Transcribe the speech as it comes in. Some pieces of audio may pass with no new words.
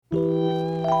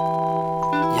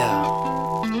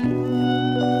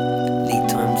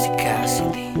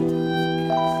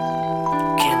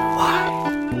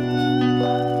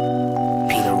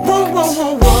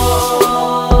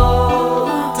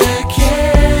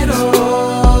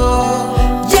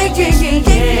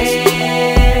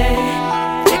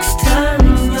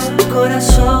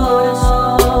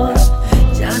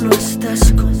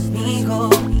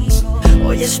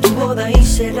Hoy es tu boda y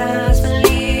serás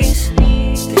feliz.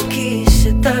 Te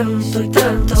quise tanto y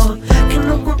tanto que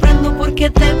no comprendo por qué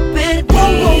te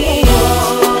perdí.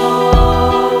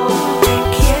 Te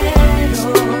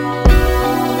quiero.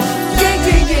 Yeah,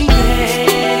 yeah, yeah, yeah.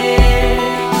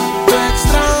 Te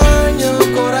extraño,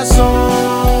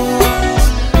 corazón.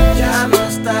 Ya no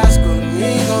estás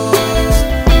conmigo.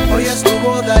 Hoy es tu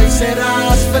boda y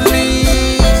serás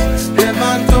feliz.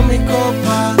 Levanto mi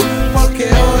copa porque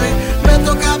hoy me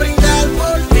toca brindar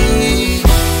por ti.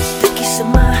 Te quise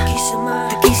más,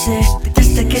 te quise.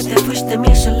 Desde que te fuiste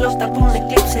mi cielo tapó un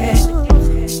eclipse.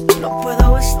 No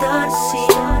puedo estar sin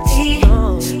ti,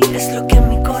 es lo que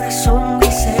mi corazón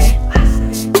dice.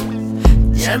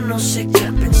 Ya no sé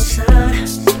qué pensar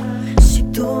si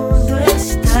tú no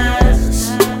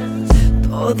estás.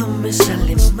 Todo me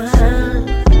sale mal.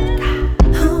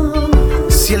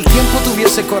 Si el tiempo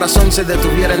tuviese corazón, se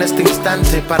detuviera en este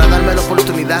instante para darme la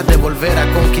oportunidad de volver a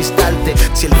conquistarte.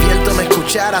 Si el viento me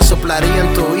escuchara, soplaría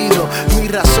en tu oído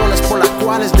mis razones por las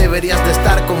cuales deberías de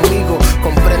estar conmigo.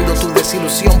 Comprendo tu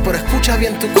desilusión, pero escucha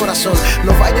bien tu corazón.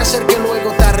 No vaya a ser que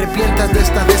luego te arrepientas de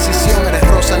esta decisión. Eres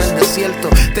rosa en el desierto,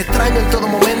 te extraño en todo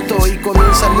momento y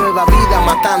comienza nueva vida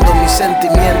matando mis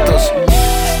sentimientos.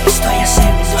 Estoy a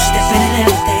segundos de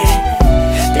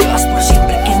perderte. Te vas por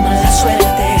siempre, qué mala suerte.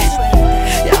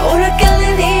 Ahora que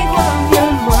le digo a mi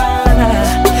almohada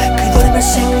que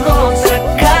duermes en otra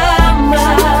cama,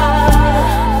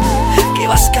 que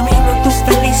vas camino a tu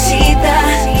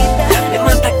felicidad, me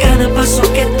mata cada paso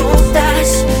que tú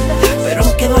das, pero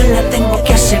aunque duela tengo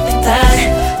que aceptar.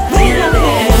 Voy a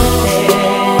verte,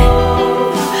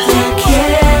 te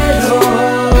quiero.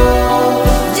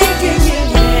 Yeah, yeah, yeah,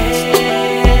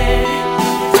 yeah.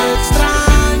 Te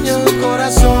extraño,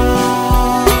 corazón.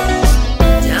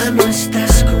 Ya no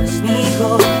estás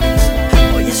conmigo.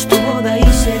 Hoy es tu boda y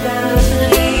serás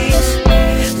feliz.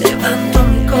 Levanto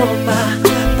mi copa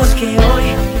porque hoy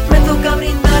me toca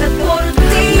brindar por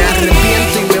ti. Me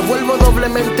arrepiento y me vuelvo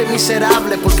doblemente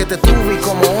miserable porque te tuve y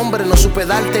como hombre no supe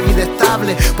darte vida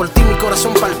estable. Por ti mi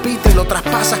corazón palpita y lo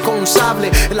traspasas con un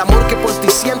sable. El amor que por ti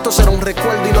siento será un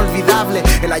recuerdo inolvidable.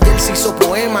 El ayer se hizo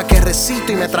poema que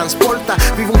recito y me transporta.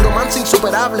 Vivo un romance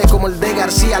insuperable como el de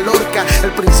García Lorca.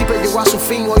 El principio llegó a su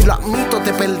fin, hoy lo admito,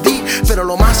 te perdí, pero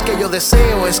lo más que yo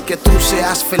deseo es que tú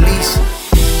seas feliz.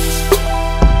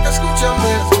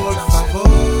 Escúchame por favor,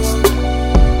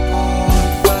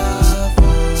 por favor.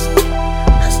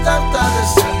 Es tanta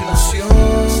desilusión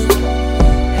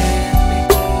en mi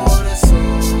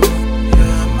corazón. Yo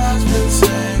jamás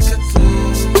pensé que tú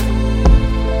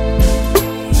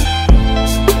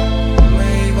me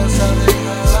ibas a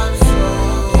dejar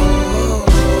solo.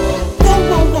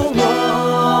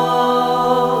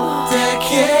 Te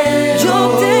quiero. Yo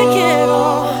te quiero.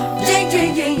 Yeah, yeah,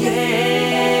 yeah, yeah.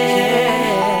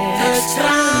 Te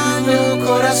extraño,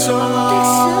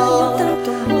 corazón.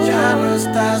 Ya no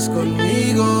estás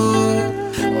conmigo.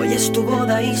 Hoy es tu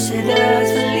boda y serás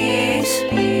feliz.